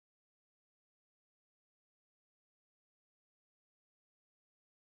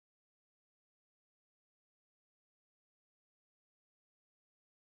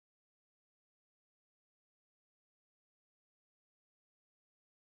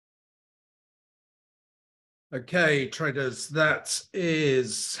Okay, traders, that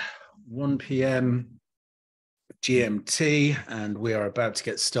is 1 p.m. GMT, and we are about to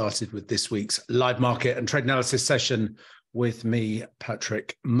get started with this week's live market and trade analysis session with me,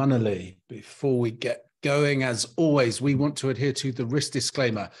 Patrick Munnelly. Before we get going, as always, we want to adhere to the risk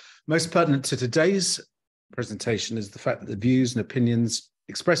disclaimer. Most pertinent to today's presentation is the fact that the views and opinions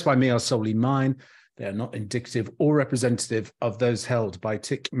expressed by me are solely mine. They are not indicative or representative of those held by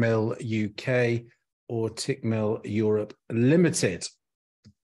Tickmill UK or Tickmill Europe Limited.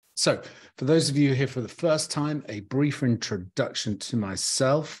 So for those of you here for the first time, a brief introduction to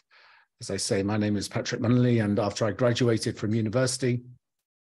myself. As I say, my name is Patrick Munnelly, and after I graduated from university,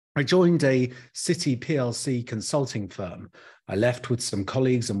 I joined a City PLC consulting firm. I left with some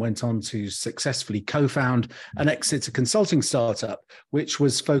colleagues and went on to successfully co-found and exit a consulting startup, which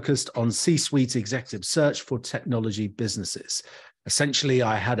was focused on C-suite executive search for technology businesses. Essentially,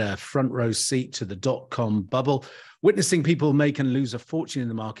 I had a front row seat to the dot-com bubble, witnessing people make and lose a fortune in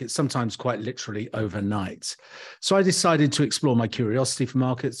the market, sometimes quite literally overnight. So I decided to explore my curiosity for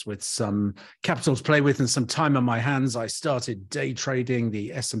markets with some capital to play with and some time on my hands. I started day trading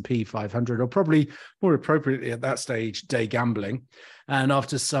the S&P 500, or probably more appropriately at that stage, day gambling. And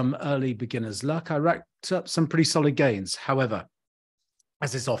after some early beginner's luck, I racked up some pretty solid gains. However,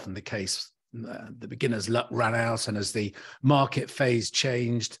 as is often the case, the beginner's luck ran out, and as the market phase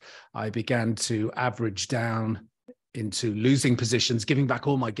changed, I began to average down into losing positions, giving back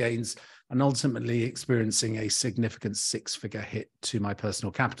all my gains, and ultimately experiencing a significant six-figure hit to my personal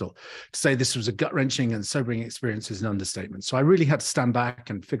capital. To say this was a gut-wrenching and sobering experience is an understatement. So I really had to stand back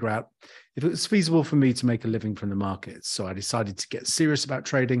and figure out if it was feasible for me to make a living from the markets. So I decided to get serious about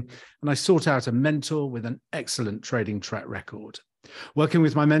trading, and I sought out a mentor with an excellent trading track record. Working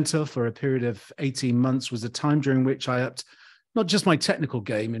with my mentor for a period of 18 months was a time during which I upped not just my technical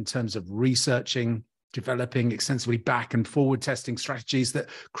game in terms of researching, developing extensively back and forward testing strategies that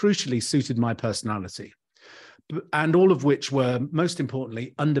crucially suited my personality, and all of which were most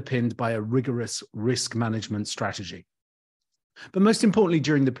importantly underpinned by a rigorous risk management strategy. But most importantly,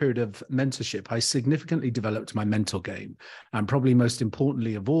 during the period of mentorship, I significantly developed my mental game. And probably most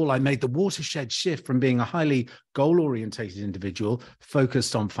importantly of all, I made the watershed shift from being a highly goal-orientated individual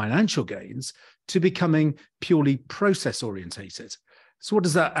focused on financial gains to becoming purely process-orientated. So what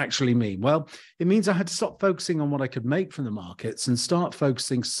does that actually mean? Well, it means I had to stop focusing on what I could make from the markets and start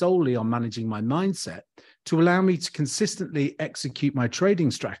focusing solely on managing my mindset to allow me to consistently execute my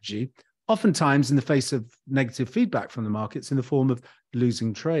trading strategy, oftentimes in the face of negative feedback from the markets in the form of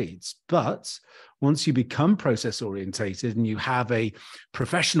losing trades. But once you become process orientated and you have a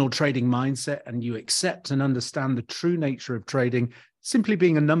professional trading mindset and you accept and understand the true nature of trading simply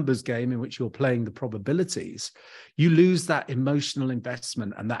being a numbers game in which you're playing the probabilities, you lose that emotional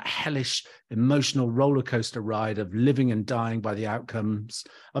investment and that hellish emotional roller coaster ride of living and dying by the outcomes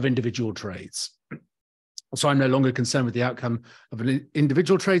of individual trades. So I'm no longer concerned with the outcome of an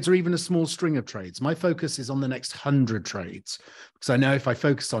individual trades or even a small string of trades. My focus is on the next 100 trades, because I know if I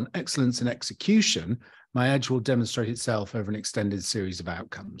focus on excellence and execution, my edge will demonstrate itself over an extended series of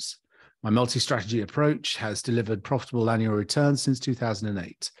outcomes. My multi-strategy approach has delivered profitable annual returns since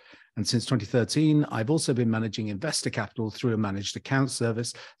 2008. And since 2013, I've also been managing investor capital through a managed account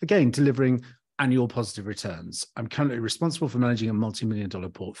service, again, delivering annual positive returns. I'm currently responsible for managing a multi-million-dollar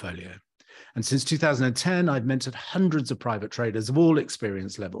portfolio. And since 2010, I've mentored hundreds of private traders of all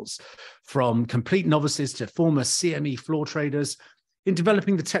experience levels, from complete novices to former CME floor traders, in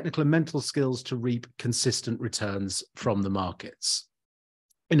developing the technical and mental skills to reap consistent returns from the markets.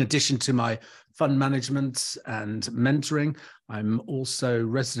 In addition to my fund management and mentoring, I'm also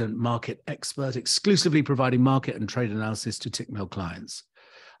resident market expert, exclusively providing market and trade analysis to Tickmill clients.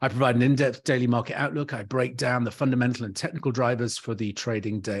 I provide an in-depth daily market outlook. I break down the fundamental and technical drivers for the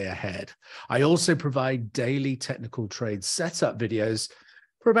trading day ahead. I also provide daily technical trade setup videos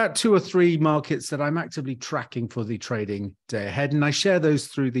for about 2 or 3 markets that I'm actively tracking for the trading day ahead. And I share those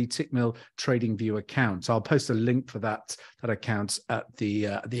through the Tickmill Trading View account. I'll post a link for that account at the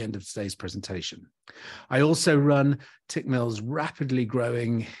end of today's presentation. I also run Tickmill's rapidly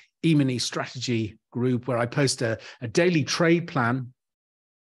growing E-mini strategy group, where I post a daily trade plan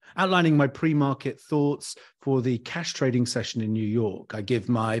outlining my pre-market thoughts for the cash trading session in New York. I give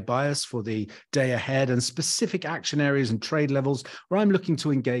my bias for the day ahead and specific action areas and trade levels where I'm looking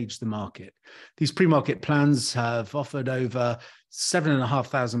to engage the market. These pre-market plans have offered over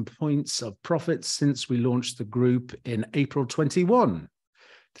 7,500 points of profit since we launched the group in April 21.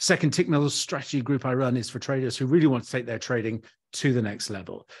 The second Tickmill strategy group I run is for traders who really want to take their trading to the next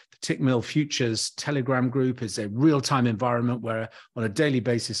level. The Tickmill Futures Telegram group is a real-time environment where on a daily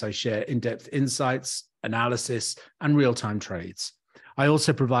basis I share in-depth insights, analysis, and real-time trades. I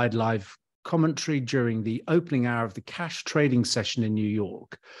also provide live commentary during the opening hour of the cash trading session in New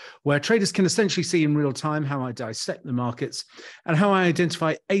York, where traders can essentially see in real time how I dissect the markets and how I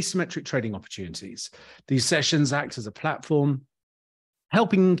identify asymmetric trading opportunities. These sessions act as a platform,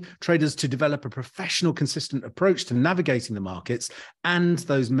 helping traders to develop a professional, consistent approach to navigating the markets and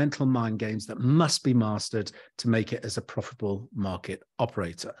those mental mind games that must be mastered to make it as a profitable market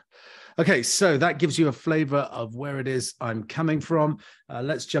operator. Okay, so that gives you a flavor of where it is I'm coming from.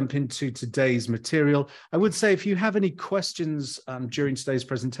 Let's jump into today's material. I would say if you have any questions during today's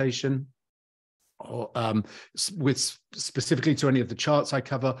presentation, or with specifically to any of the charts I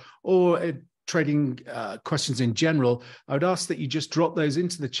cover, or trading questions in general, I would ask that you just drop those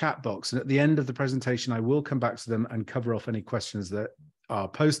into the chat box. And at the end of the presentation, I will come back to them and cover off any questions that are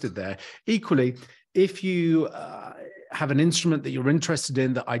posted there. Equally, if you have an instrument that you're interested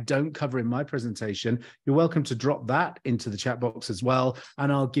in that I don't cover in my presentation, you're welcome to drop that into the chat box as well. And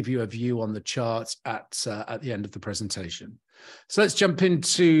I'll give you a view on the charts at the end of the presentation. So let's jump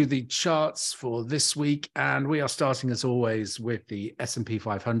into the charts for this week. And we are starting, as always, with the S&P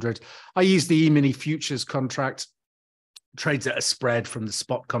 500. I use the E-mini futures contract, trades at a spread from the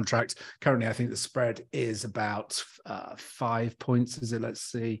spot contract. Currently, I think the spread is about 5 points, is it? Let's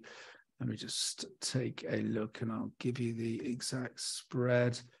see. Let me just take a look and I'll give you the exact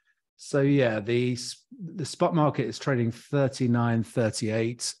spread. So yeah, the spot market is trading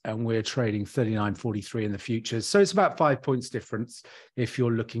 39.38 and we're trading 39.43 in the futures. So it's about 5 points difference if you're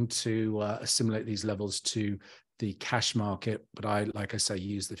looking to assimilate these levels to the cash market. But like I say,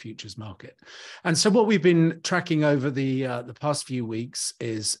 use the futures market. And so what we've been tracking over the past few weeks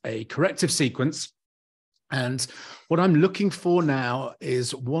is a corrective sequence. And what I'm looking for now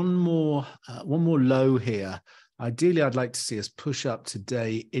is one more low here. Ideally, I'd like to see us push up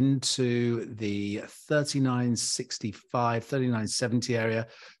today into the 39.65, 39.70 area.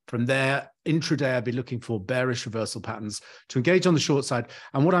 From there, intraday, I'd be looking for bearish reversal patterns to engage on the short side.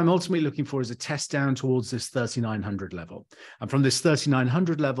 And what I'm ultimately looking for is a test down towards this 3,900 level. And from this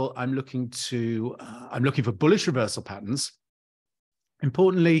 3,900 level, I'm looking for bullish reversal patterns.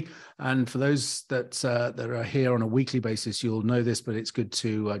 Importantly, and for those that are here on a weekly basis, you'll know this, but it's good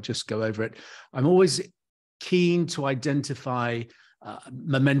to just go over it. I'm always keen to identify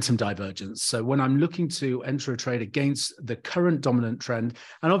momentum divergence. So when I'm looking to enter a trade against the current dominant trend,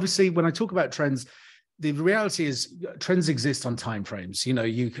 and obviously when I talk about trends, the reality is trends exist on time frames. You know,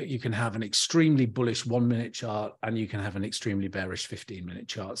 you can have an extremely bullish 1 minute chart and you can have an extremely bearish 15-minute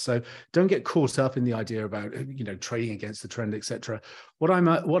chart. So don't get caught up in the idea about, you know, trading against the trend, etc. What I'm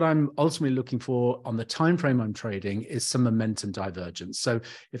ultimately looking for on the time frame I'm trading is some momentum divergence. So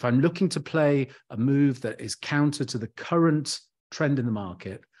if I'm looking to play a move that is counter to the current trend in the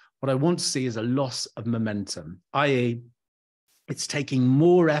market, what I want to see is a loss of momentum, i.e., it's taking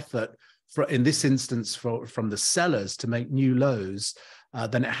more effort in this instance from the sellers to make new lows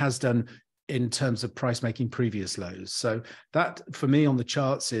than it has done in terms of price making previous lows. So that for me on the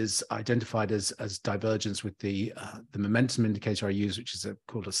charts is identified as divergence with the momentum indicator I use, which is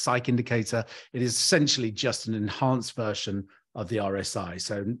called a psych indicator. It is essentially just an enhanced version of the RSI.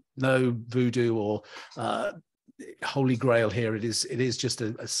 So no voodoo or holy grail here. It is just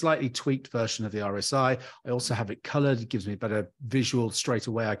a slightly tweaked version of the RSI. I also have it colored. It gives me a better visual straight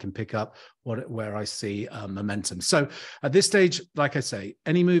away. I can pick up where I see momentum. So at this stage, like I say,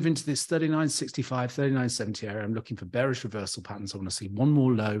 any move into this 39.65, 39.70 area, I'm looking for bearish reversal patterns. I want to see one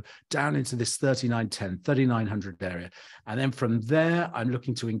more low down into this 39.10, 3900 area. And then from there, I'm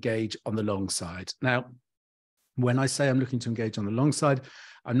looking to engage on the long side. Now, when I say I'm looking to engage on the long side,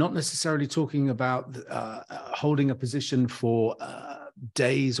 I'm not necessarily talking about holding a position for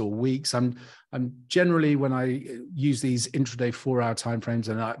days or weeks. I'm generally, when I use these intraday 4-hour timeframes,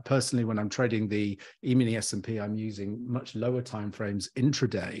 and personally, when I'm trading the E-mini S&P, I'm using much lower timeframes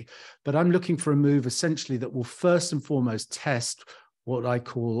intraday. But I'm looking for a move essentially that will first and foremost test what I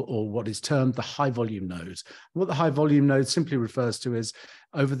call, or what is termed, the high volume node. What the high volume node simply refers to is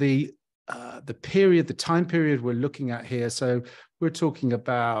over the time period we're looking at here. So we're talking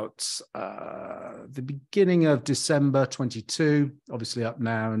about the beginning of December 22, obviously up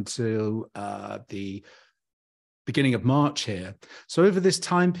now until the beginning of March here. So over this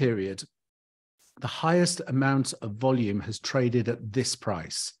time period, the highest amount of volume has traded at this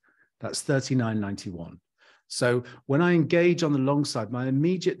price. That's 39.91. So when I engage on the long side, my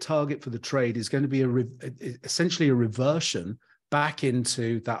immediate target for the trade is going to be essentially a reversion back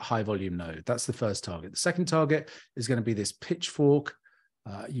into that high volume node. That's the first target. The second target is going to be this pitchfork.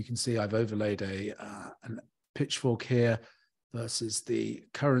 You can see I've overlaid a pitchfork here versus the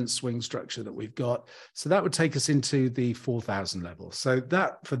current swing structure that we've got. So that would take us into the 4,000 level. So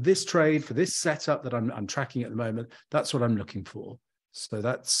that for this trade, for this setup that I'm tracking at the moment, that's what I'm looking for. So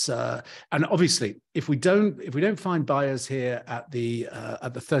that's and obviously if we don't find buyers here at the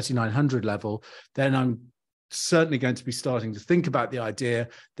 3,900 level, then I'm certainly going to be starting to think about the idea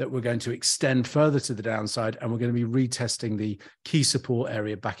that we're going to extend further to the downside, and we're going to be retesting the key support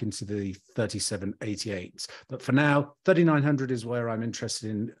area back into the 3788s. But for now, 3,900 is where I'm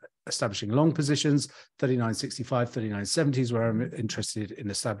interested in establishing long positions. 3965, 3970 is where I'm interested in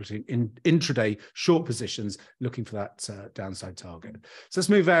establishing intraday short positions, looking for that downside target. So let's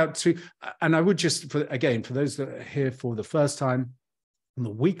move out to, and I would just, for those that are here for the first time, on the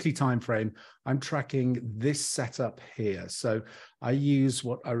weekly time frame, I'm tracking this setup here. So I use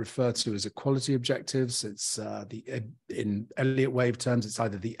what I refer to as equality objectives. It's in Elliott wave terms, it's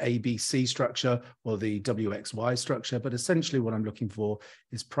either the ABC structure or the WXY structure. But essentially what I'm looking for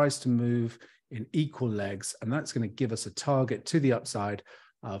is price to move in equal legs. And that's going to give us a target to the upside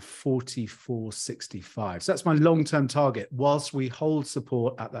of 44.65. So that's my long-term target whilst we hold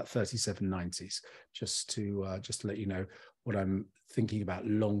support at that 37.90s, just to let you know what I'm thinking about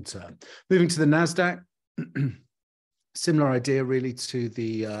long term. Moving to the NASDAQ, similar idea really to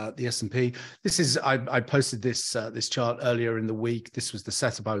the S&P. This is I posted this this chart earlier in the week. This was the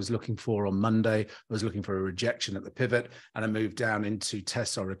setup I was looking for on Monday. I was looking for a rejection at the pivot, and I moved down into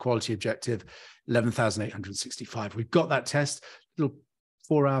test our equality objective, 11,865. We've got that test, little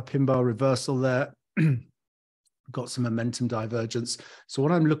 4-hour pin bar reversal there. Got some momentum divergence. So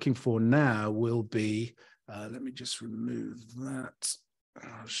what I'm looking for now will be, let me just remove that.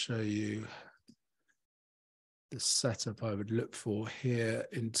 I'll show you the setup I would look for here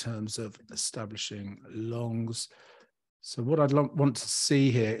in terms of establishing longs. So what I'd want to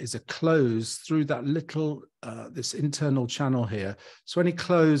see here is a close through that little, this internal channel here. So any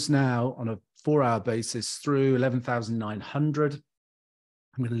close now on a 4-hour basis through 11,900, I'm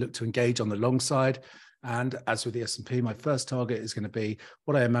going to look to engage on the long side. And as with the S&P, my first target is going to be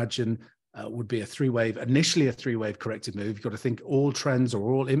what I imagine would be initially a three-wave corrective move. You've got to think all trends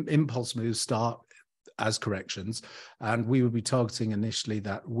or all impulse moves start as corrections. And we would be targeting initially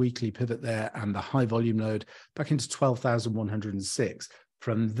that weekly pivot there and the high volume node back into 12,106.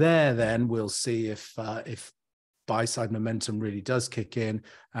 From there, then we'll see if buy-side momentum really does kick in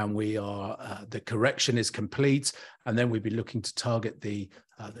and we are the correction is complete, and then we'd be looking to target the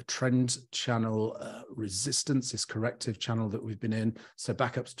trend channel resistance, this corrective channel that we've been in. So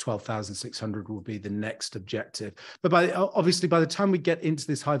back up to 12,600 will be the next objective. But obviously by the time we get into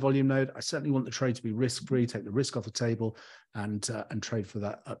this high volume node, I certainly want the trade to be risk-free, take the risk off the table, and trade for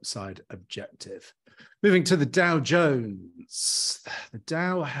that upside objective. Moving to the Dow Jones, the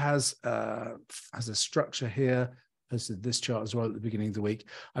Dow has a structure here. Posted this chart as well at the beginning of the week.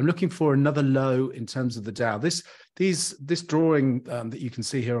 I'm looking for another low in terms of the Dow. This drawing that you can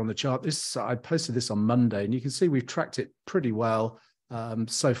see here on the chart, I posted this on Monday, and you can see we've tracked it pretty well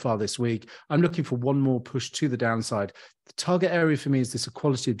so far this week. I'm looking for one more push to the downside. The target area for me is this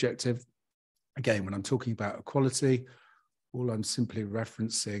equality objective. Again, when I'm talking about equality, all I'm simply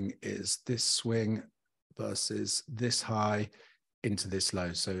referencing is this swing versus this high into this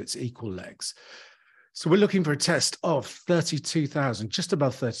low. So it's equal legs. So we're looking for a test of 32,000, just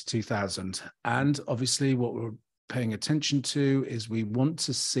above 32,000. And obviously what we're paying attention to is we want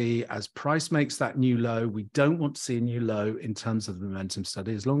to see, as price makes that new low, we don't want to see a new low in terms of the momentum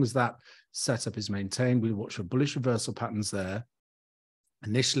study. As long as that setup is maintained, we watch for bullish reversal patterns there.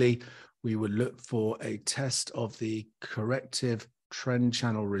 Initially, we would look for a test of the corrective trend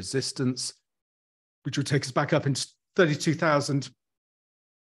channel resistance, which would take us back up into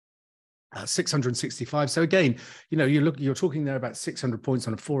 32,665. So again, you're talking there about 600 points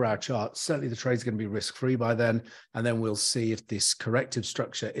on a 4-hour chart. Certainly the trade's going to be risk-free by then, and then we'll see if this corrective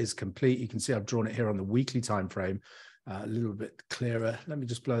structure is complete. You can see I've drawn it here on the weekly time frame, a little bit clearer. Let me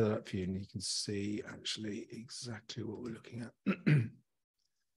just blow that up for you, and you can see actually exactly what we're looking at.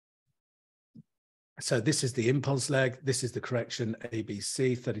 So this is the impulse leg. This is the correction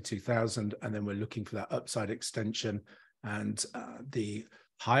ABC, 32,000, and then we're looking for that upside extension, and the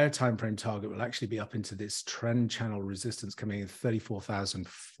higher time frame target will actually be up into this trend channel resistance coming in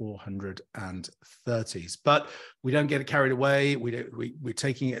 34,430s. But we don't get it carried away. We're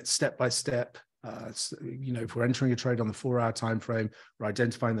taking it step by step. If we're entering a trade on the 4-hour time frame, we're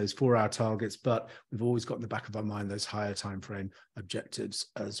identifying those 4-hour targets, but we've always got in the back of our mind those higher time frame objectives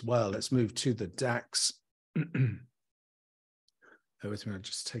as well. Let's move to the DAX. Bear with me, I'll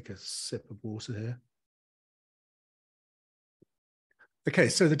just take a sip of water here. Okay,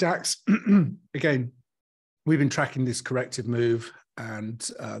 so the DAX, again, we've been tracking this corrective move, and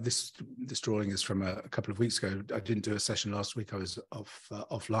this drawing is from a couple of weeks ago. I didn't do a session last week, I was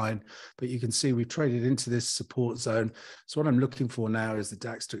offline, but you can see we've traded into this support zone. So what I'm looking for now is the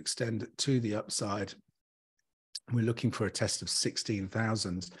DAX to extend to the upside. We're looking for a test of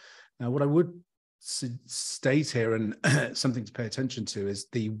 16,000. Now, what I would state here, and something to pay attention to, is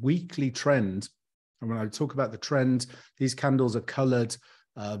the weekly trend. And when I talk about the trend, these candles are colored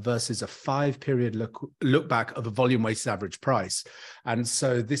versus a 5-period look back of a volume weighted average price. And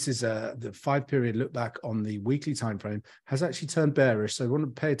so this is the 5-period look back on the weekly time frame has actually turned bearish. So we want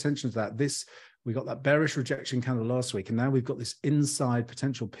to pay attention to that. We got that bearish rejection candle last week, and now we've got this inside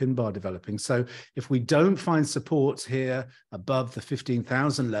potential pin bar developing. So if we don't find support here above the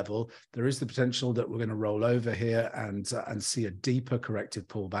 15,000 level, there is the potential that we're going to roll over here and see a deeper corrective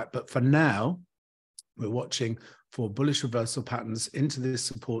pullback. But for now, we're watching for bullish reversal patterns into this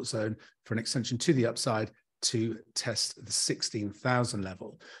support zone for an extension to the upside to test the 16,000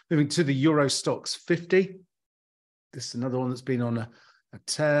 level. Moving to the Euro Stoxx 50. This is another one that's been on a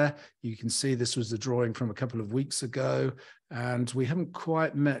tear. You can see this was the drawing from a couple of weeks ago, and we haven't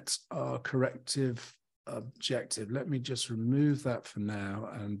quite met our corrective objective. Let me just remove that for now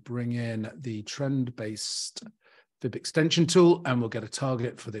and bring in the trend-based fib extension tool, and we'll get a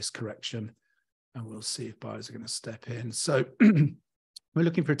target for this correction, and we'll see if buyers are going to step in. So we're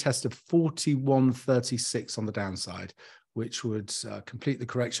looking for a test of 41.36 on the downside, which would complete the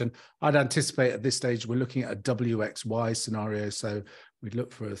correction. I'd anticipate at this stage we're looking at a WXY scenario. So we'd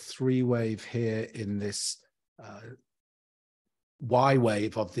look for a 3-wave here in this Y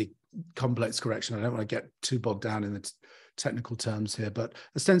wave of the complex correction. I don't want to get too bogged down in the technical terms here, but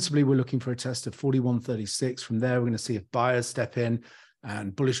ostensibly we're looking for a test of 41.36. From there, we're going to see if buyers step in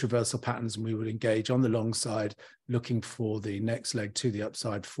and bullish reversal patterns, and we would engage on the long side, looking for the next leg to the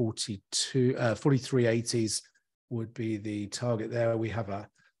upside. 43.80s would be the target there. We have a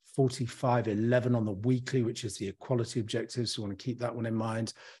 45.11 on the weekly, which is the equality objective, so we want to keep that one in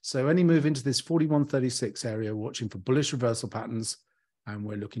mind. So any move into this 41.36 area, watching for bullish reversal patterns, and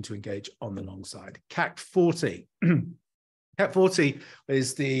we're looking to engage on the long side. CAC 40. CAC 40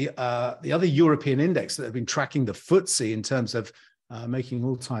 is the other European index that have been tracking the FTSE in terms of making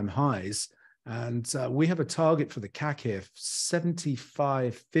all-time highs. And we have a target for the CAC here,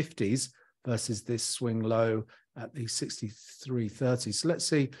 75.50s versus this swing low at the 63.30. So let's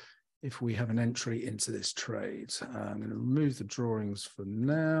see if we have an entry into this trade. I'm going to remove the drawings for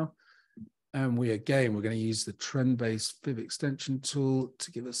now. And we're going to use the trend-based fib extension tool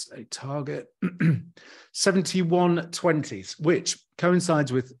to give us a target. 71.20s, which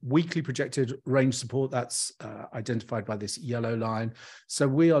coincides with weekly projected range support. That's identified by this yellow line. So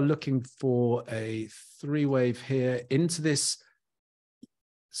we are looking for a 3-wave here into this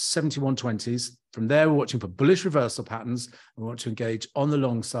 71.20s. From there, we're watching for bullish reversal patterns. We want to engage on the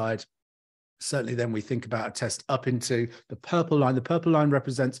long side. Certainly then we think about a test up into the purple line. The purple line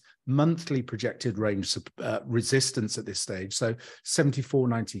represents monthly projected range resistance at this stage. So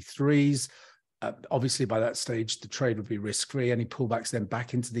 74.93s. Obviously, by that stage, the trade would be risk-free. Any pullbacks then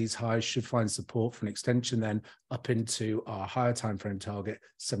back into these highs should find support for an extension then up into our higher time frame target,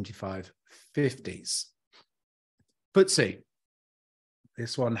 75.50s. FTSE.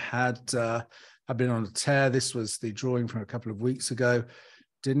 This one had been on a tear. This was the drawing from a couple of weeks ago.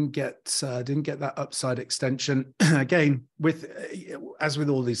 Didn't get that upside extension. Again, as with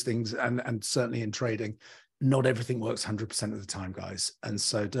all these things, and certainly in trading, not everything works 100% of the time, guys. And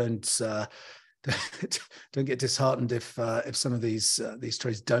so don't get disheartened if some of these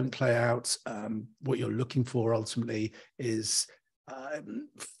trades don't play out. What you're looking for ultimately is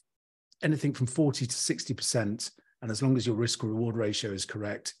anything from 40 to 60%. And as long as your risk reward ratio is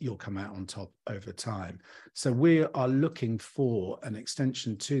correct, you'll come out on top over time. So we are looking for an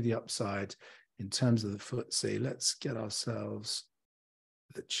extension to the upside in terms of the FTSE. Let's get ourselves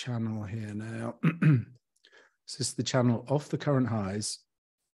the channel here now. So this is the channel off the current highs,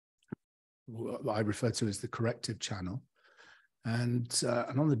 what I refer to as the corrective channel. And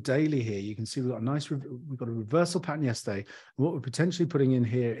on the daily here, you can see we've got a reversal pattern yesterday. And what we're potentially putting in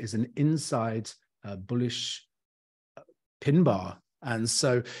here is an inside bullish pin bar. And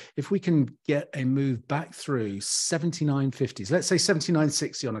so if we can get a move back through 79.50s, let's say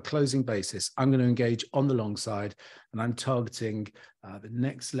 79.60 on a closing basis, I'm going to engage on the long side, and I'm targeting the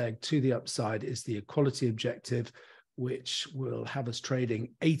next leg to the upside is the equality objective, which will have us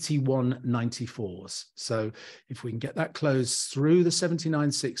trading 81.94s. So if we can get that close through the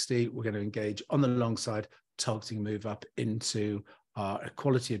 79.60, we're going to engage on the long side, targeting a move up into our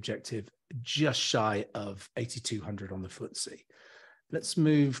equality objective just shy of 8,200 on the FTSE. Let's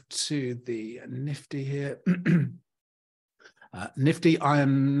move to the Nifty here. Nifty, I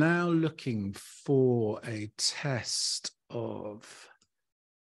am now looking for a test of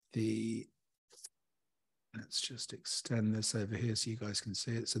the, let's just extend this over here so you guys can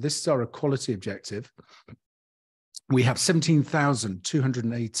see it. So this is our equality objective. We have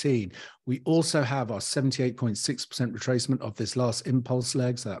 17,218. We also have our 78.6% retracement of this last impulse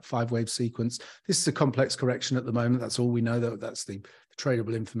leg, so that 5-wave sequence. This is a complex correction at the moment. That's all we know, though. That's the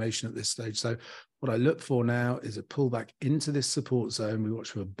tradable information at this stage. So what I look for now is a pullback into this support zone. We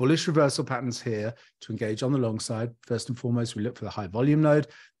watch for bullish reversal patterns here to engage on the long side. First and foremost, we look for the high volume node,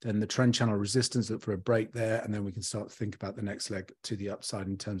 then the trend channel resistance, look for a break there, and then we can start to think about the next leg to the upside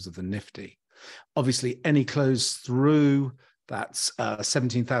in terms of the Nifty. Obviously, any close through that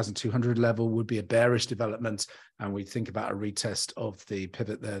 17,200 level would be a bearish development, and we think about a retest of the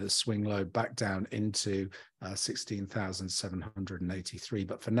pivot there, the swing low back down into 16,783.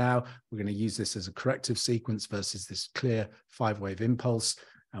 But for now, we're going to use this as a corrective sequence versus this clear 5-wave impulse,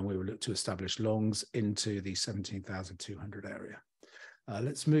 and we will look to establish longs into the 17,200 area.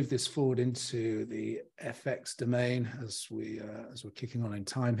 Let's move this forward into the FX domain as we're kicking on in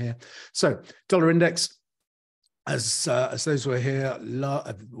time here. So dollar index, as those were here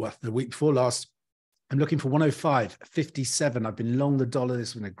the week before last, I'm looking for 105.57. I've been long the dollar.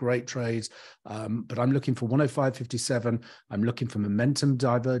 This has been a great trade, but I'm looking for 105.57. I'm looking for momentum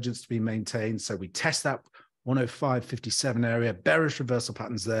divergence to be maintained. So we test that 105.57 area, bearish reversal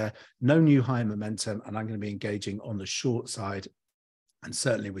patterns there, no new high momentum, and I'm going to be engaging on the short side. And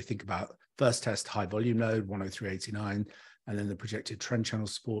certainly we think about first test high volume node 103.89, and then the projected trend channel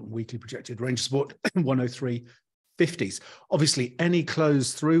support and weekly projected range support 103.50s. Obviously, any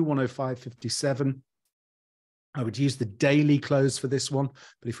close through 105.57, I would use the daily close for this one.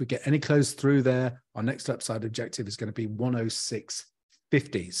 But if we get any close through there, our next upside objective is going to be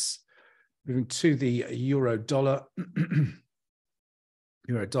 106.50s. Moving to the euro dollar.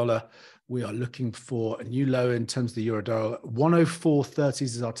 Euro dollar, we are looking for a new low in terms of the euro dollar. 104.30s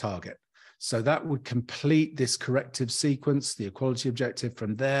is our target. So that would complete this corrective sequence, the equality objective.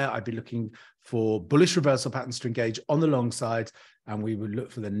 From there, I'd be looking for bullish reversal patterns to engage on the long side, and we would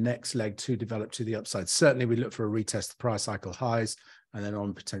look for the next leg to develop to the upside. Certainly, we look for a retest of price cycle highs, and then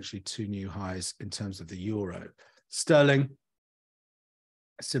on potentially 2 new highs in terms of the euro. Sterling,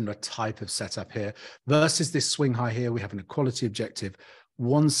 a similar type of setup here. Versus this swing high here, we have an equality objective,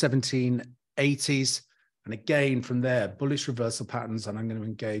 117.80s. And again, from there, bullish reversal patterns, and I'm going to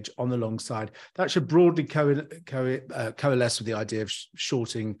engage on the long side. That should broadly coalesce with the idea of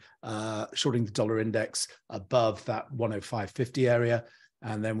shorting the dollar index above that 105.50 area.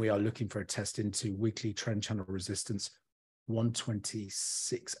 And then we are looking for a test into weekly trend channel resistance,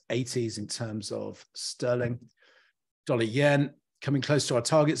 126.80s in terms of sterling. Dollar yen, coming close to our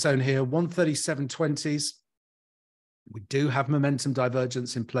target zone here, 137.20s. We do have momentum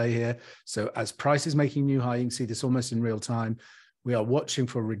divergence in play here. So as price is making new high, you can see this almost in real time. We are watching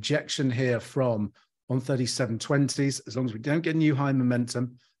for rejection here from 137.20s. As long as we don't get new high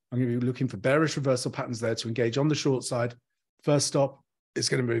momentum, I'm going to be looking for bearish reversal patterns there to engage on the short side. First stop is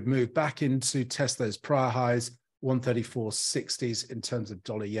going to move back into test those prior highs, 134.60s in terms of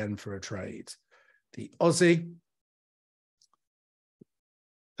dollar yen for a trade. The Aussie,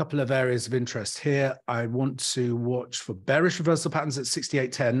 couple of areas of interest here. I want to watch for bearish reversal patterns at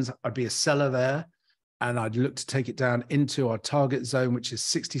 68.10s. I'd be a seller there, and I'd look to take it down into our target zone, which is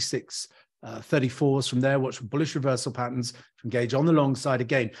 66.34s. From there, watch for bullish reversal patterns to engage on the long side.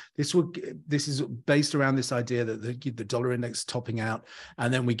 Again, this is based around this idea that the dollar index is topping out,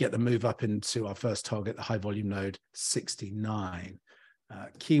 and then we get the move up into our first target, the high volume node 69.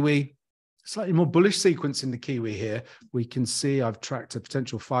 Kiwi, slightly more bullish sequence in the Kiwi here. We can see I've tracked a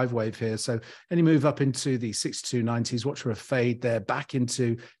potential 5-wave here. So any move up into the 62.90s, watch for a fade there, back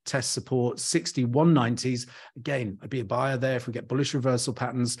into test support, 61.90s. Again, I'd be a buyer there if we get bullish reversal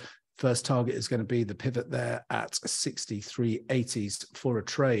patterns. First target is going to be the pivot there at 63.80s for a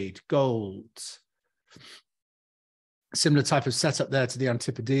trade. Gold. Similar type of setup there to the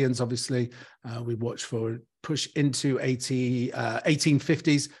Antipodeans. Obviously, we watch for push into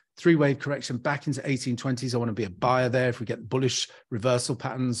 1850s, 3-wave correction back into 1820s. I want to be a buyer there if we get bullish reversal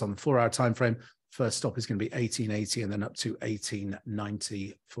patterns on the 4-hour time frame. First stop is going to be 1880 and then up to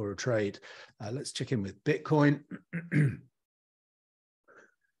 1890 for a trade. Let's check in with Bitcoin.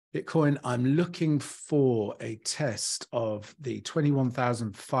 Bitcoin, I'm looking for a test of the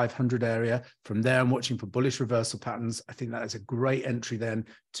 21,500 area. From there, I'm watching for bullish reversal patterns. I think that is a great entry then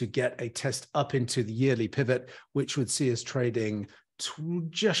to get a test up into the yearly pivot, which would see us trading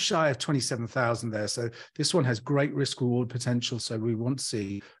just shy of 27,000 there. So this one has great risk reward potential. So we want to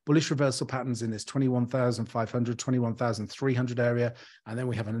see bullish reversal patterns in this 21,500, 21,300 area. And then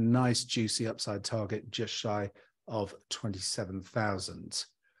we have a nice juicy upside target just shy of 27,000.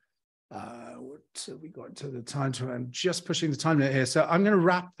 What have we got to the time to? I'm just pushing the time limit here, so I'm going to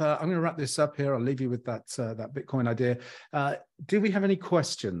wrap this up here. I'll leave you with that that Bitcoin idea. Do we have any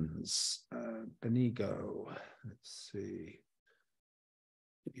questions, Benigo? Let's see.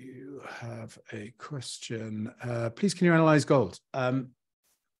 You have a question. Please, can you analyze gold?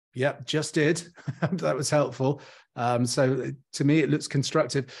 Yeah, just did. That was helpful. So to me, it looks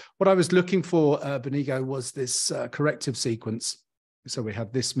constructive. What I was looking for, Benigo, was this corrective sequence. So we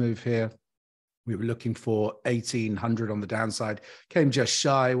had this move here. We were looking for 1800 on the downside, came just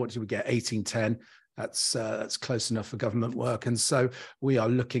shy. What did we get? 1810. That's close enough for government work. And so we are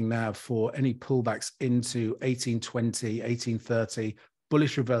looking now for any pullbacks into 1820, 1830,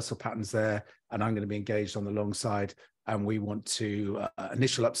 bullish reversal patterns there. And I'm going to be engaged on the long side. And we want to,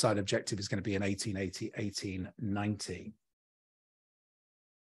 initial upside objective is going to be an 1880, 1890.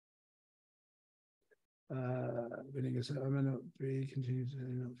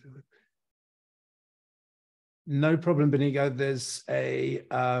 No problem, Benigo. There's a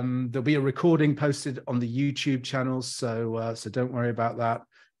there'll be a recording posted on the YouTube channel, so don't worry about that.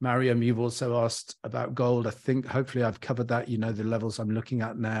 Mariam, you've also asked about gold. I think hopefully I've covered that. You know the levels I'm looking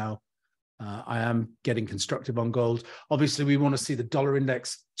at now. I am getting constructive on gold. Obviously, we want to see the dollar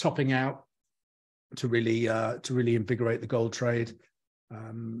index topping out to really invigorate the gold trade.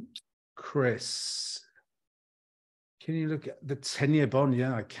 Chris, can you look at the 10-year bond?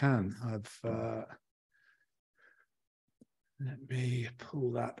 Yeah, I can. Let me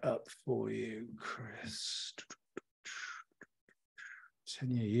pull that up for you, Chris.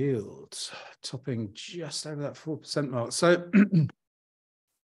 10-year yields topping just over that 4% mark. So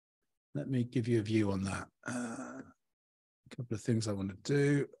let me give you a view on that. A couple of things I want to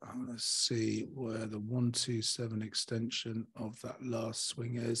do. I want to see where the 127 extension of that last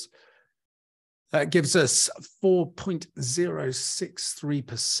swing is. That gives us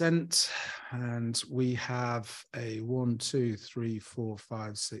 4.063%. And we have a 1, 2, 3, 4,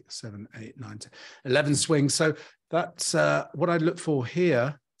 5, 6, 7, 8, 9, 10, 11 swings. So that's what I look for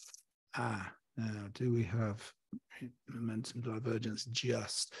here. Now, do we have momentum divergence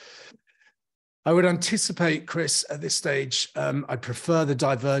just? I would anticipate, Chris, at this stage, I'd prefer the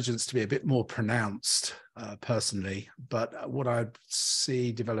divergence to be a bit more pronounced personally. But what I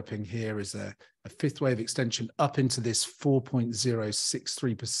see developing here is a fifth wave extension up into this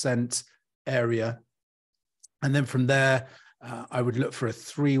 4.063% area. And then from there, I would look for a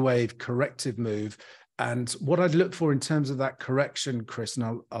three-wave corrective move. And what I'd look for in terms of that correction, Chris,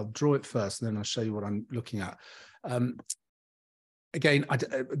 and I'll draw it first, and then I'll show you what I'm looking at. Again, I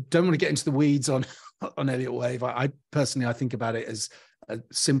don't want to get into the weeds on Elliott wave. I personally think about it as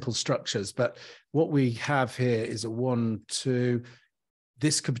simple structures. But what we have here is a 1, 2.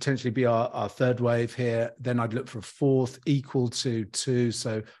 This could potentially be our third wave here. Then I'd look for a fourth equal to 2.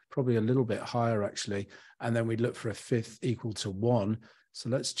 So probably a little bit higher, actually. And then we'd look for a fifth equal to 1. So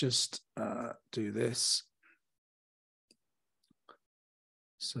let's just do this.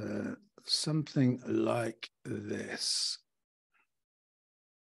 So something like this.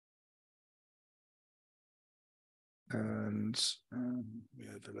 And we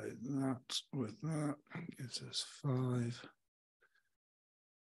overlay that with that, gives us 5.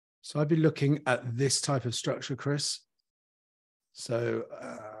 So I'd be looking at this type of structure, Chris. So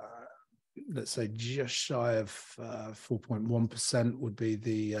let's say just shy of 4.1% would be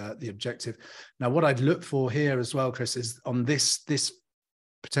the objective. Now, what I'd look for here as well, Chris, is on this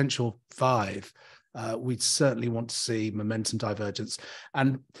potential 5. We'd certainly want to see momentum divergence.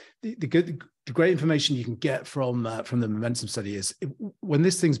 And the great information you can get from the momentum study is when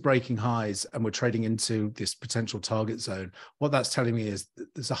this thing's breaking highs and we're trading into this potential target zone, what that's telling me is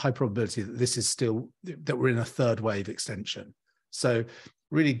that there's a high probability that this is still, that we're in a third wave extension. So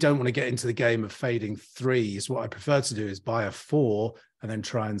really don't want to get into the game of fading 3s. What I prefer to do is buy a 4 and then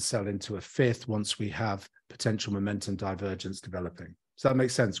try and sell into a 5th once we have potential momentum divergence developing. Does that make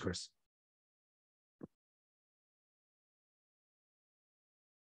sense, Chris?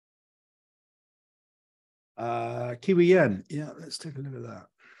 Kiwi yen. Yeah, let's take a look at that.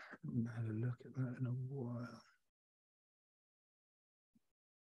 I haven't had a look at that in a while.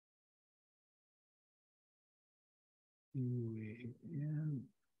 Kiwi yen.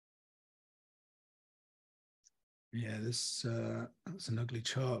 Yeah, this that's an ugly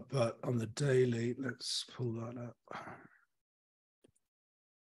chart, but on the daily, let's pull that up.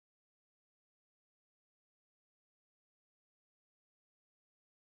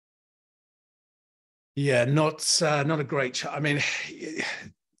 Yeah, not a great chart. I mean,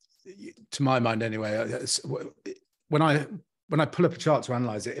 to my mind anyway, when I pull up a chart to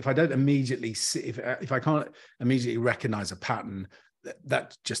analyze it, if I don't immediately see, if I can't immediately recognize a pattern,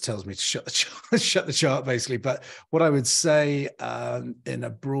 that just tells me to shut the chart basically. But what I would say in a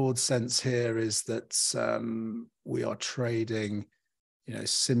broad sense here is that we are trading,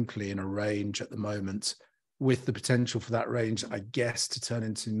 simply in a range at the moment, with the potential for that range, I guess, to turn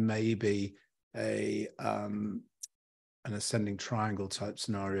into maybe an ascending triangle type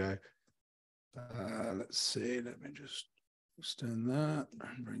scenario. Let's see. Let me just extend that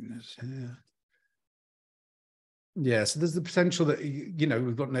and bring this here. Yeah, so there's the potential that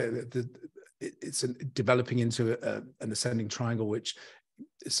we've got it's developing into an ascending triangle, which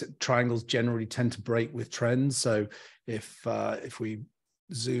triangles generally tend to break with trends. So if we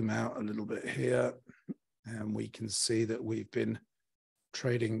zoom out a little bit here, and we can see that we've been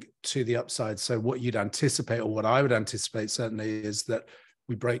trading to the upside. So what you'd anticipate, or what I would anticipate certainly, is that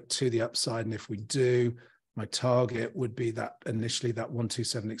we break to the upside. And if we do, my target would be that initially that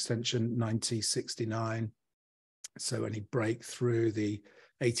 127 extension, 90.69. So any break through the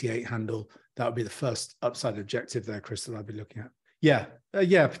 88 handle, that would be the first upside objective there, Chris, that I'd be looking at. Yeah,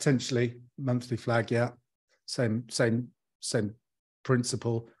 potentially monthly flag. Yeah, same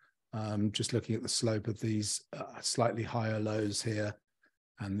principle. Just looking at the slope of these slightly higher lows here,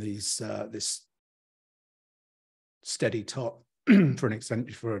 and these this steady top for an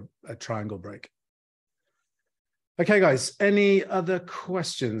extension for a triangle break. Okay, guys, any other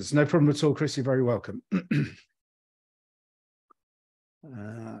questions? No problem at all, Chris. You're very welcome.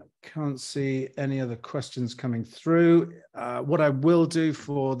 Can't see any other questions coming through. What I will do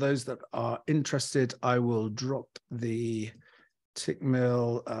for those that are interested, I will drop the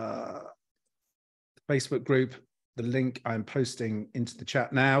Tickmill Facebook group, the link I'm posting into the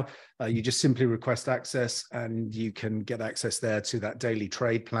chat now. You just simply request access, and you can get access there to that daily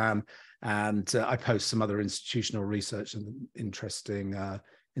trade plan. And I post some other institutional research and interesting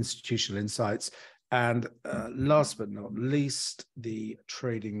institutional insights. And last but not least, the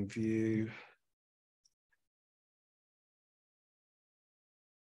trading view.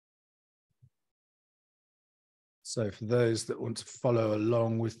 So for those that want to follow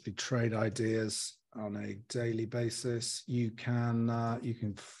along with the trade ideas on a daily basis, you can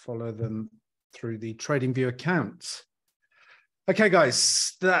follow them through the Trading View account. Okay,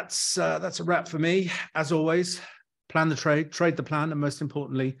 guys, that's a wrap for me. As always, plan the trade the plan, and most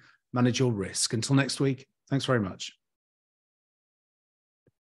importantly, manage your risk. Until next week, thanks very much.